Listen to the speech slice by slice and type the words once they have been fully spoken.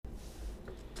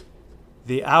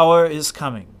The hour is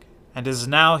coming, and is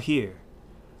now here,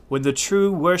 when the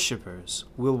true worshippers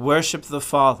will worship the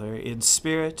Father in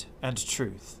spirit and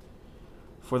truth,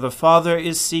 for the Father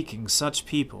is seeking such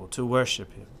people to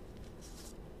worship him.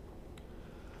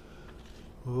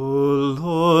 O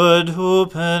Lord,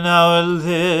 open our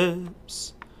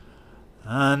lips,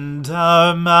 and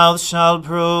our mouth shall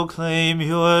proclaim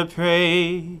your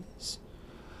praise.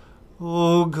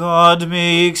 O God,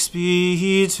 make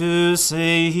speed to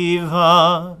save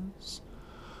us.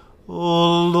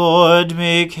 O Lord,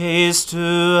 make haste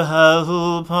to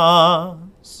help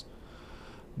us.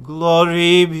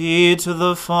 Glory be to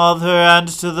the Father, and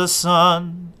to the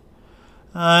Son,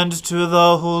 and to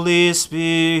the Holy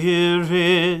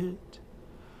Spirit,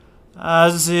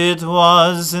 as it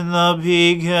was in the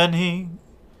beginning,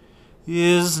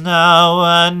 is now,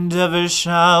 and ever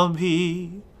shall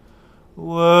be,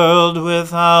 world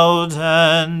without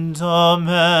end.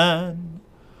 Amen.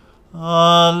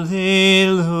 Alleluia.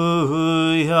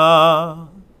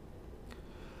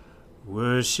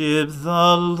 Worship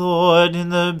the Lord in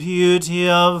the beauty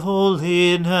of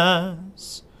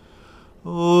holiness.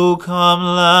 O come,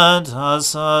 let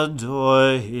us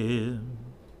adore him.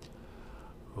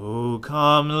 O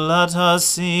come, let us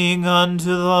sing unto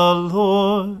the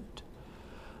Lord.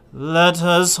 Let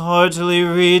us heartily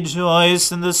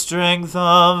rejoice in the strength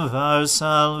of our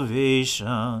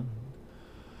salvation.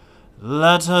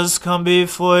 Let us come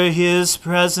before his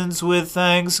presence with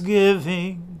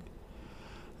thanksgiving,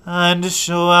 and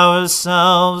show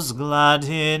ourselves glad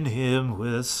in him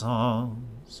with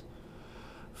songs.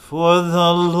 For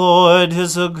the Lord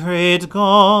is a great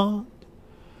God,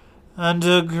 and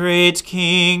a great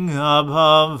King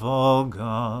above all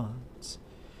gods.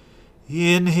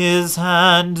 In his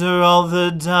hand are all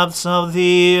the depths of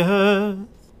the earth,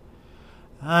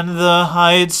 and the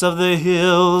heights of the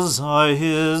hills are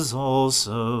his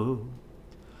also.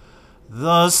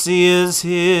 The sea is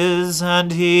his,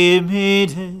 and he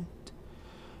made it,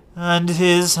 and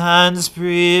his hands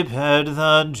prepared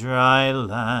the dry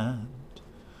land.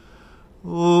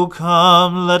 O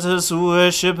come, let us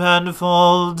worship and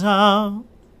fall down,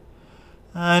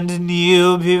 and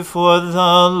kneel before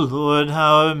the Lord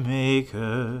our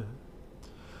Maker.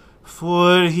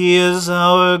 For he is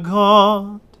our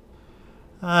God,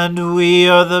 and we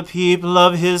are the people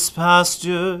of his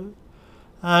pasture,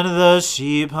 and the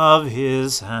sheep of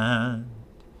his hand.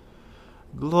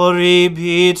 Glory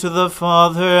be to the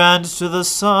Father, and to the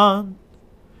Son,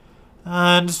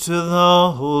 and to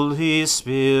the Holy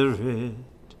Spirit,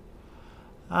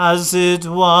 as it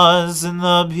was in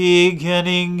the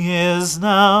beginning, is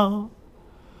now,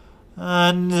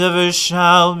 and ever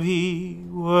shall be,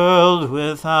 world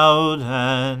without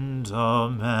end.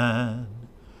 Amen.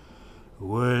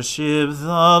 Worship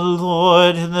the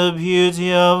Lord in the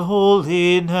beauty of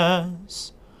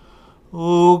holiness.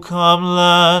 O come,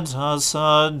 let us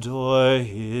adore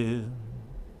him.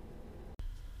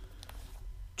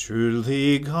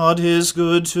 Truly God is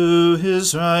good to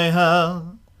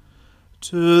Israel,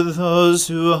 to those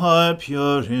who are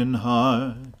pure in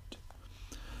heart.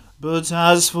 But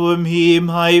as for me,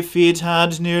 my feet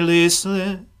had nearly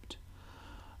slipped.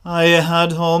 I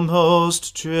had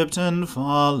almost tripped and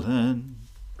fallen,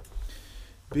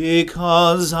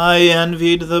 because I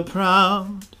envied the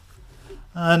proud,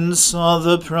 and saw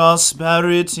the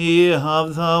prosperity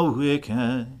of the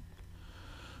wicked.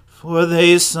 For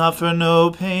they suffer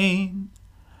no pain,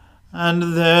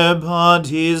 and their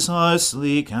bodies are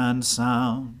sleek and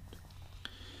sound.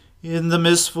 In the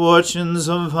misfortunes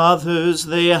of others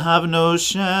they have no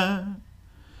share.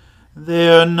 They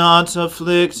are not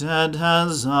afflicted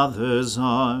as others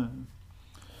are.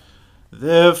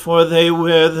 Therefore they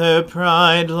wear their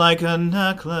pride like a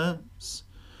necklace,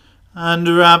 and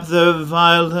wrap their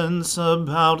violence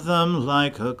about them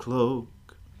like a cloak.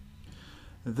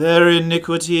 Their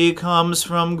iniquity comes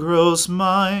from gross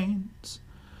minds,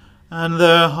 and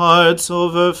their hearts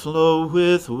overflow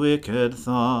with wicked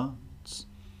thoughts.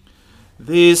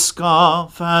 They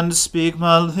scoff and speak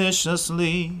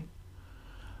maliciously.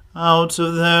 Out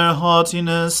of their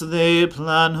haughtiness they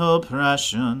plan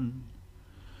oppression.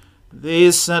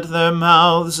 They set their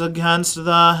mouths against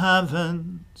the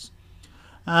heavens,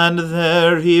 and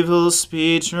their evil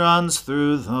speech runs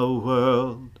through the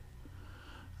world.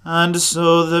 And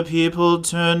so the people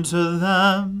turn to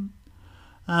them,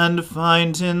 and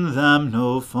find in them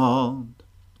no fault.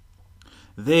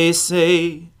 They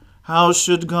say, how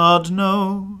should God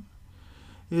know?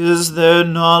 Is there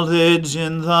knowledge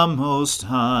in the Most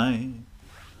High?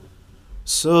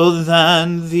 So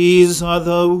then these are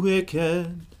the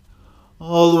wicked.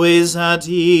 Always at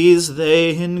ease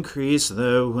they increase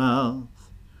their wealth.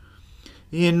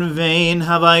 In vain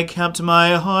have I kept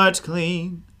my heart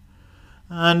clean,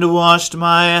 and washed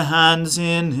my hands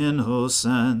in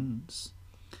innocence.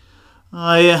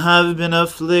 I have been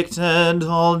afflicted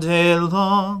all day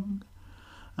long,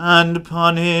 and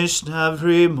punished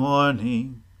every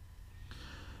morning.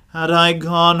 Had I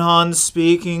gone on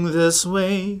speaking this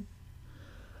way,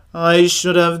 I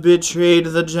should have betrayed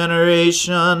the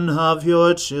generation of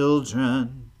your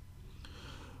children.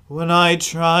 When I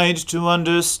tried to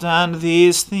understand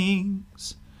these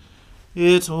things,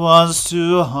 it was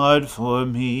too hard for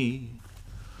me,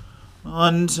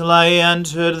 until I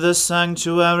entered the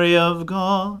sanctuary of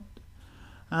God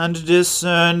and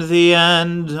discerned the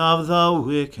end of the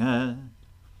wicked.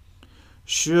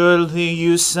 Surely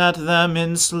you set them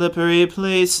in slippery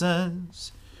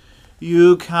places,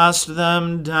 you cast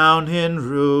them down in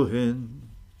ruin.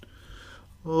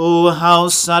 Oh, how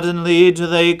suddenly do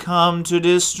they come to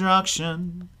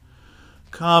destruction,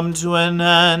 come to an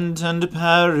end and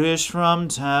perish from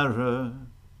terror.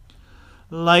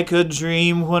 Like a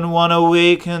dream when one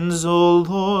awakens, O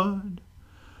Lord,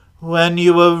 when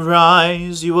you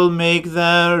arise, you will make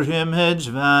their image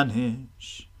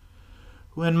vanish.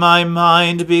 When my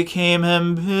mind became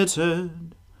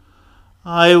embittered,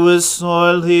 I was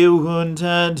sorely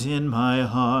wounded in my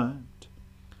heart.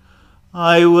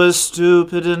 I was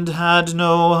stupid and had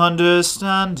no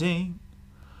understanding.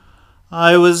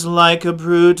 I was like a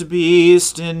brute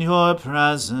beast in your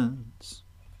presence.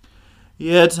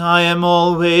 Yet I am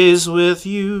always with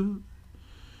you.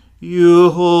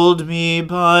 You hold me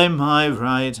by my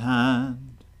right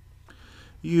hand.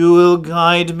 You will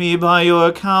guide me by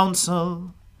your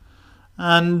counsel,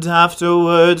 and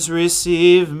afterwards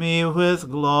receive me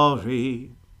with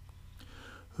glory.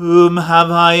 Whom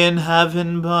have I in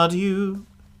heaven but you?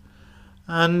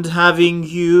 And having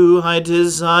you, I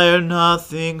desire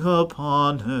nothing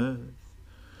upon earth.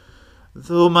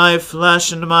 Though my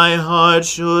flesh and my heart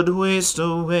should waste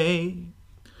away,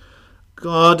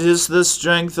 God is the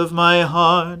strength of my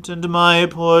heart and my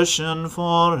portion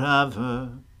forever.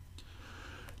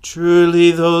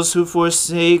 Truly those who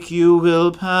forsake you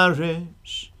will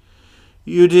perish.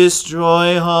 You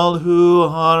destroy all who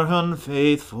are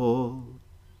unfaithful.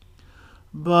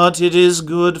 But it is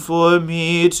good for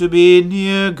me to be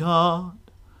near God.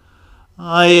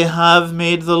 I have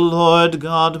made the Lord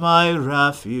God my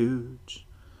refuge.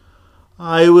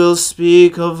 I will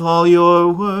speak of all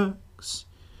your works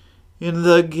in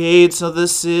the gates of the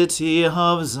city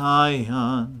of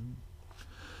Zion.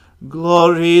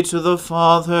 Glory to the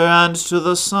Father, and to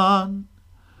the Son,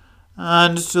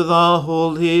 and to the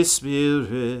Holy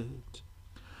Spirit,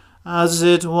 as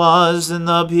it was in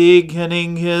the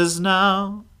beginning, is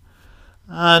now,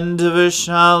 and ever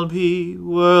shall be,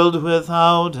 world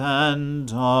without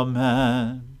end.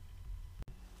 Amen.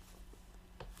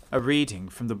 A reading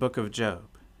from the book of Job.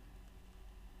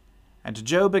 And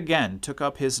Job again took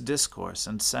up his discourse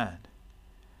and said,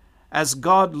 As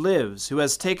God lives, who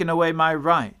has taken away my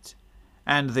right,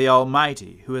 and the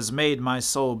Almighty, who has made my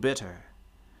soul bitter,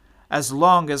 as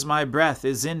long as my breath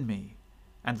is in me,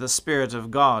 and the Spirit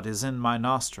of God is in my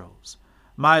nostrils,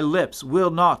 my lips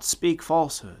will not speak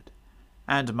falsehood,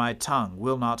 and my tongue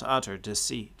will not utter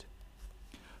deceit.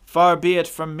 Far be it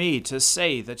from me to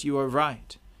say that you are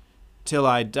right. Till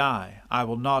I die, I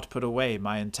will not put away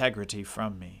my integrity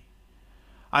from me.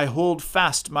 I hold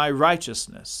fast my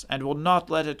righteousness, and will not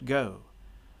let it go.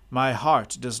 My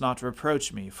heart does not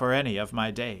reproach me for any of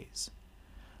my days.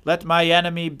 Let my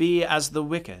enemy be as the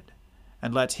wicked,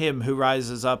 and let him who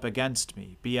rises up against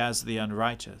me be as the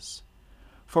unrighteous.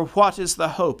 For what is the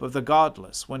hope of the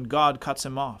godless when God cuts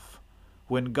him off,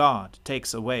 when God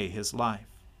takes away his life?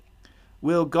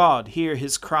 Will God hear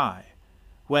his cry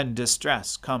when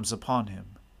distress comes upon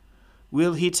him?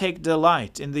 Will he take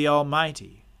delight in the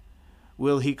Almighty?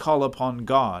 Will he call upon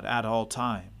God at all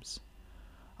times?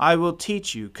 I will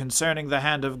teach you concerning the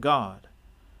hand of God.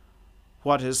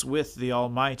 What is with the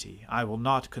Almighty I will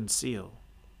not conceal.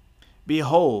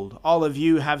 Behold, all of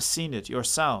you have seen it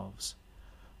yourselves.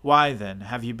 Why then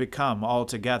have you become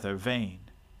altogether vain?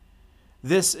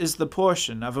 This is the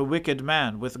portion of a wicked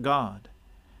man with God,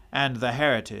 and the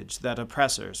heritage that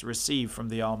oppressors receive from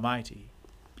the Almighty.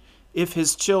 If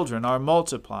his children are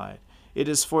multiplied, it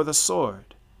is for the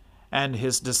sword, and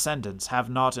his descendants have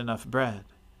not enough bread.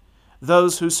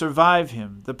 Those who survive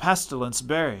him the pestilence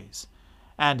buries,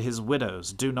 and his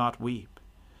widows do not weep.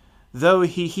 Though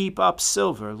he heap up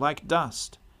silver like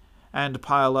dust, and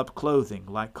pile up clothing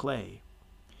like clay.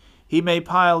 He may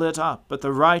pile it up, but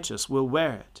the righteous will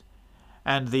wear it,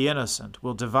 and the innocent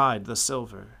will divide the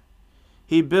silver.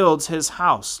 He builds his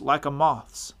house like a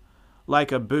moth's,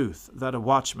 like a booth that a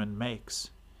watchman makes.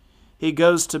 He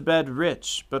goes to bed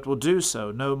rich, but will do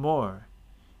so no more.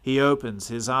 He opens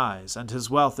his eyes, and his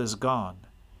wealth is gone.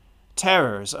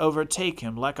 Terrors overtake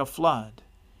him like a flood.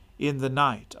 In the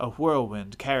night a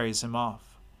whirlwind carries him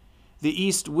off. The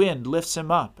east wind lifts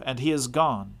him up, and he is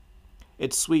gone.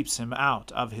 It sweeps him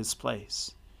out of his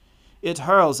place. It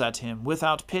hurls at him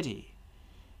without pity.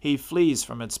 He flees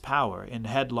from its power in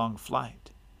headlong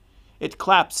flight. It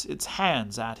claps its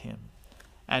hands at him,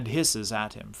 and hisses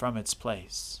at him from its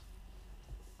place.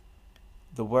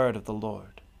 The word of the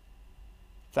Lord.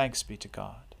 Thanks be to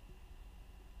God.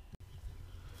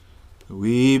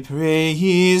 We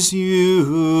praise you,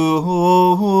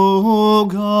 O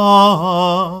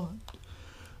God.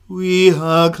 We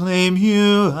acclaim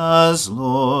you as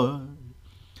Lord.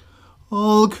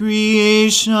 All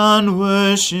creation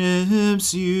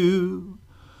worships you,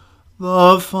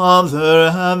 the Father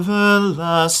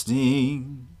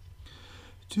everlasting.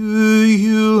 To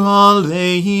you all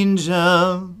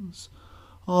angels,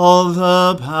 all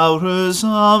the powers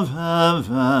of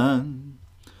heaven,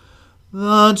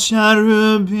 the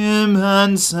cherubim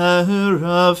and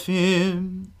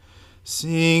seraphim,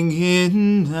 sing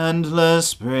in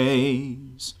endless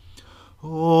praise.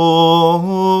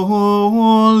 Holy,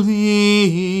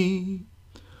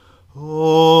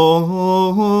 holy,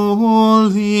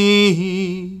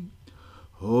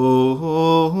 holy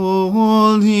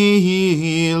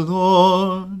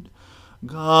Lord,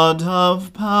 God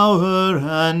of power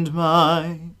and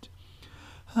might.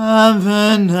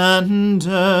 Heaven and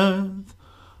earth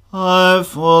are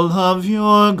full of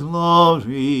your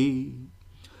glory.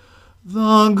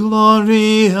 The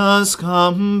glorious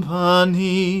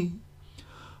company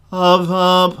of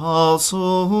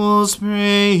apostles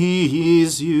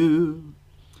praise you.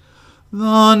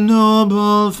 The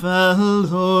noble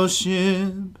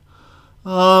fellowship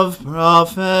of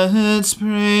prophets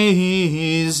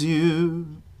praise you.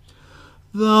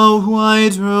 The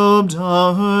white-robed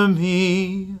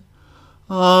army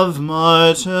of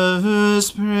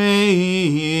martyrs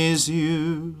praise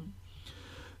you.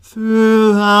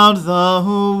 Throughout the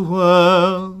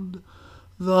world,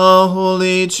 the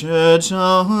Holy Church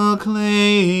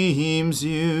acclaims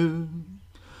you.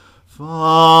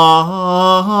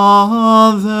 Father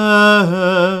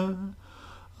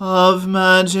of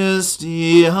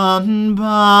majesty unbounded,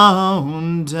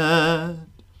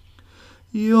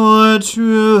 your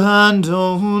true and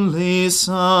only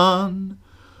Son,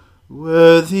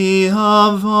 worthy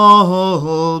of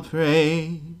all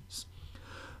praise,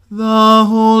 the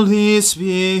Holy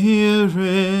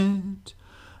Spirit,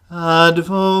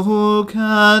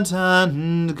 advocate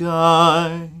and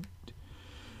guide.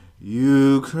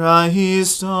 You,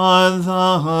 Christ, are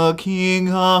the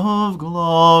King of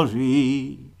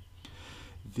glory,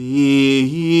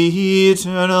 the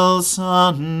eternal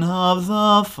Son of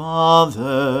the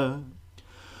Father.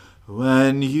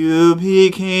 When you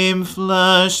became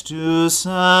flesh to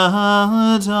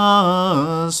set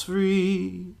us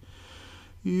free,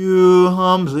 you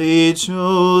humbly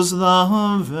chose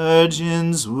the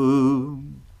Virgin's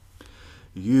womb.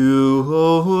 You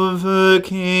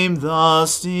overcame the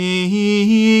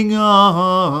sting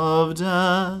of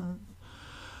death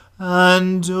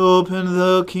and opened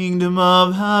the kingdom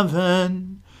of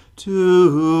heaven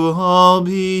to all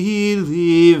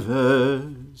believers.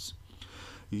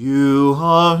 You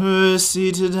are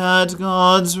seated at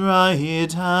God's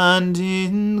right hand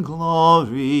in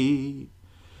glory.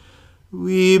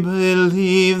 We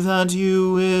believe that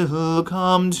you will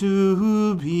come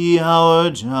to be our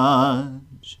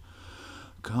judge.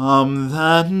 Come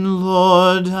then,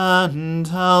 Lord, and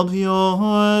help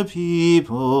your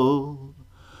people.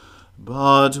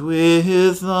 But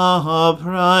with the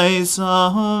price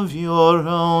of your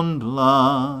own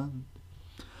blood,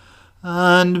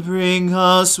 and bring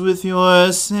us with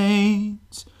your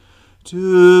saints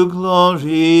to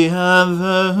glory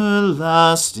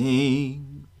everlasting.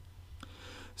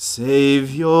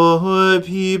 Save your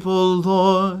people,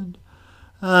 Lord,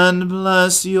 and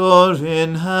bless your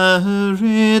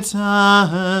inheritance.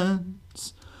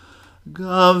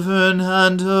 Govern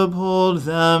and uphold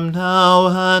them now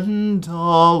and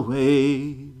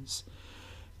always.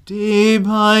 Day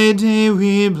by day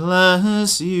we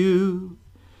bless you.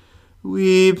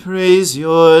 We praise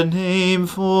your name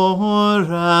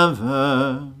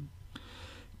forever.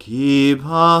 Keep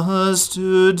us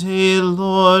today,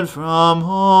 Lord, from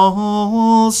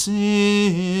all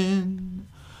sin.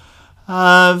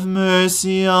 Have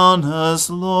mercy on us,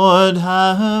 Lord,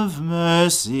 have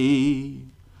mercy.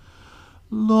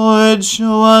 Lord,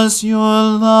 show us your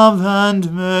love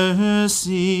and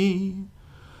mercy,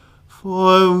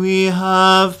 for we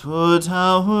have put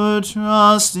our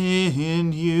trust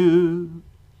in you.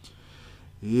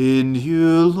 In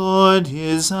you, Lord,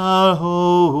 is our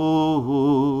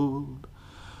hope.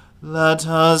 Let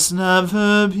us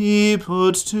never be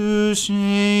put to shame.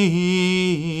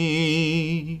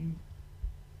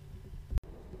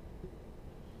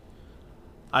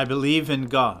 I believe in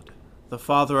God, the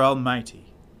Father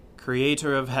Almighty,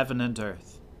 creator of heaven and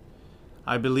earth.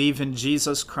 I believe in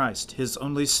Jesus Christ, his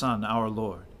only Son, our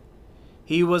Lord.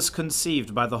 He was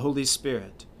conceived by the Holy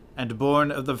Spirit and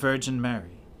born of the Virgin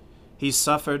Mary. He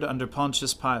suffered under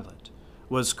Pontius Pilate,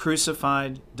 was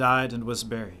crucified, died, and was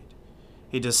buried.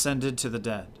 He descended to the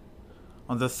dead.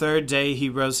 On the third day he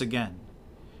rose again.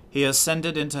 He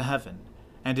ascended into heaven,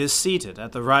 and is seated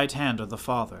at the right hand of the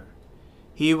Father.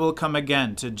 He will come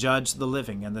again to judge the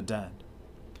living and the dead.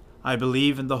 I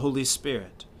believe in the Holy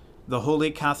Spirit, the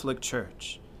Holy Catholic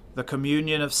Church, the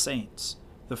communion of saints,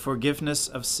 the forgiveness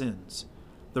of sins,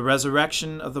 the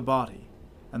resurrection of the body,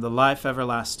 and the life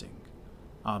everlasting.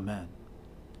 Amen.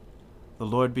 The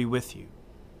Lord be with you.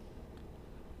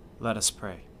 Let us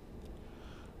pray.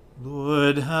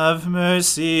 Lord, have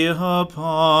mercy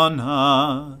upon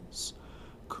us.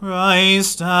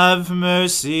 Christ, have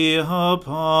mercy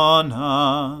upon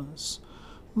us.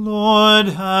 Lord,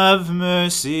 have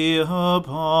mercy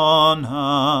upon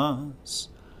us.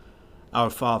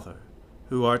 Our Father,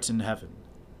 who art in heaven,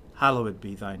 hallowed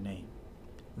be thy name.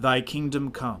 Thy kingdom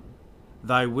come,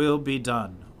 thy will be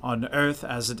done, on earth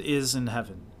as it is in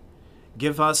heaven.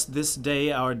 Give us this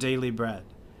day our daily bread,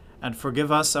 and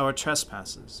forgive us our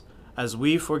trespasses, as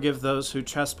we forgive those who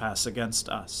trespass against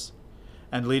us.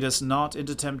 And lead us not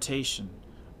into temptation,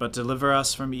 but deliver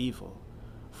us from evil.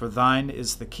 For thine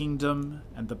is the kingdom,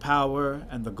 and the power,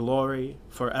 and the glory,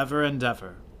 forever and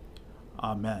ever.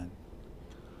 Amen.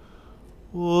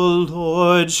 O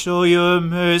Lord, show your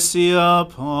mercy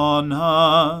upon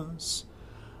us,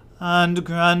 and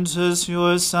grant us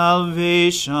your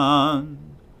salvation.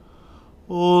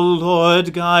 O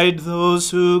Lord, guide those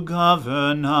who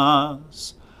govern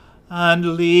us,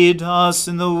 and lead us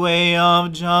in the way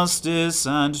of justice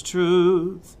and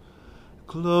truth.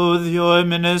 Clothe your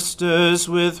ministers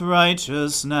with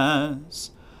righteousness,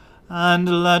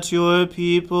 and let your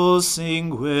people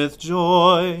sing with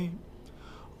joy.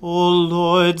 O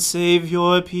Lord, save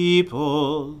your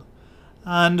people,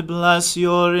 and bless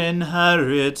your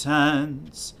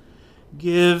inheritance.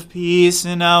 Give peace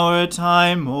in our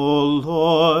time, O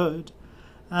Lord,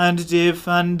 and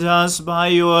defend us by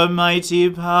your mighty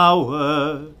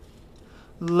power.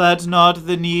 Let not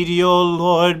the needy, O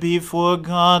Lord, be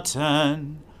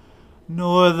forgotten,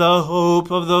 nor the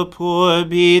hope of the poor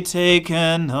be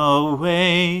taken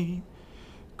away.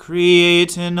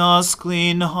 Create in us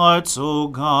clean hearts, O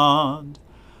God,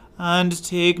 and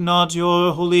take not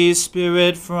your Holy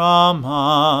Spirit from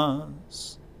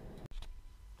us.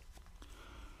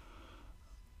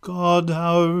 God,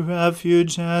 our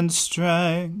refuge and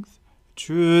strength,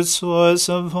 true source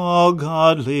of all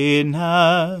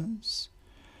godliness,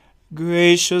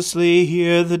 graciously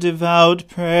hear the devout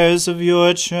prayers of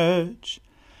your church,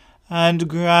 and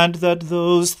grant that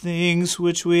those things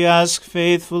which we ask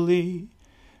faithfully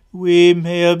we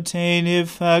may obtain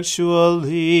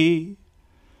effectually.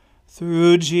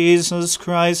 Through Jesus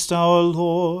Christ our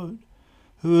Lord,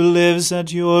 who lives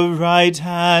at your right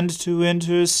hand to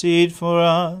intercede for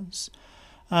us,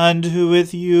 and who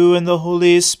with you and the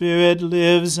Holy Spirit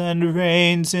lives and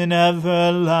reigns in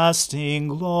everlasting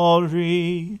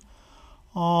glory.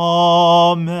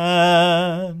 Amen.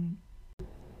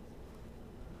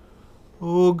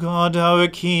 O God, our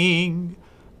King,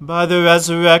 by the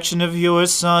resurrection of your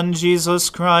Son, Jesus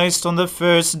Christ, on the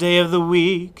first day of the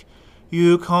week,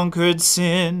 you conquered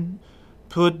sin,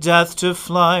 put death to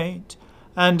flight,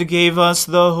 and gave us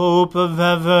the hope of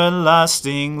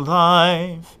everlasting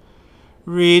life.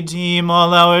 Redeem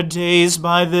all our days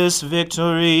by this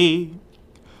victory.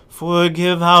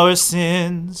 Forgive our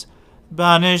sins,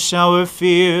 banish our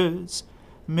fears,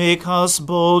 make us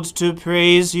bold to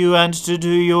praise you and to do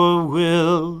your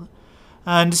will,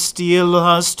 and steel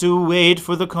us to wait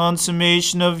for the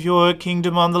consummation of your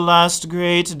kingdom on the last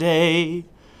great day,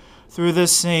 through the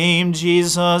same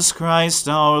Jesus Christ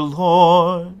our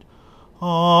Lord.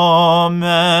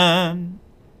 Amen.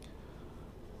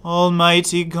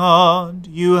 Almighty God,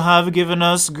 you have given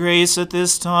us grace at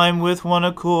this time with one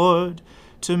accord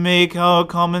to make our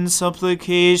common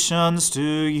supplications to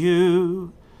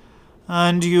you.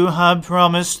 And you have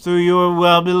promised through your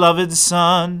well-beloved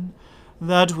Son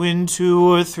that when 2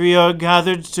 or 3 are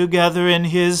gathered together in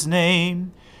his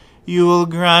name, you will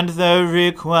grant their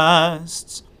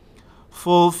requests.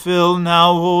 Fulfill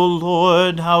now, O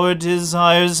Lord, our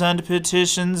desires and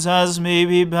petitions as may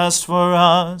be best for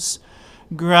us,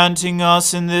 granting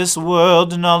us in this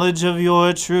world knowledge of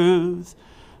your truth,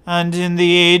 and in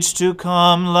the age to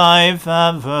come life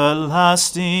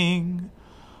everlasting.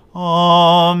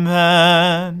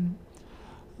 Amen.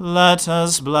 Let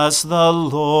us bless the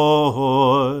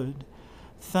Lord.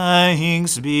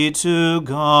 Thanks be to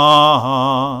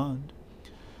God.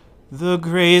 The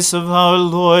grace of our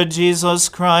Lord Jesus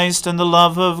Christ, and the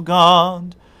love of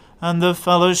God, and the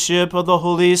fellowship of the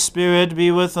Holy Spirit be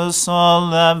with us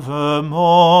all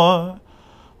evermore.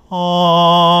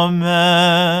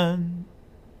 Amen.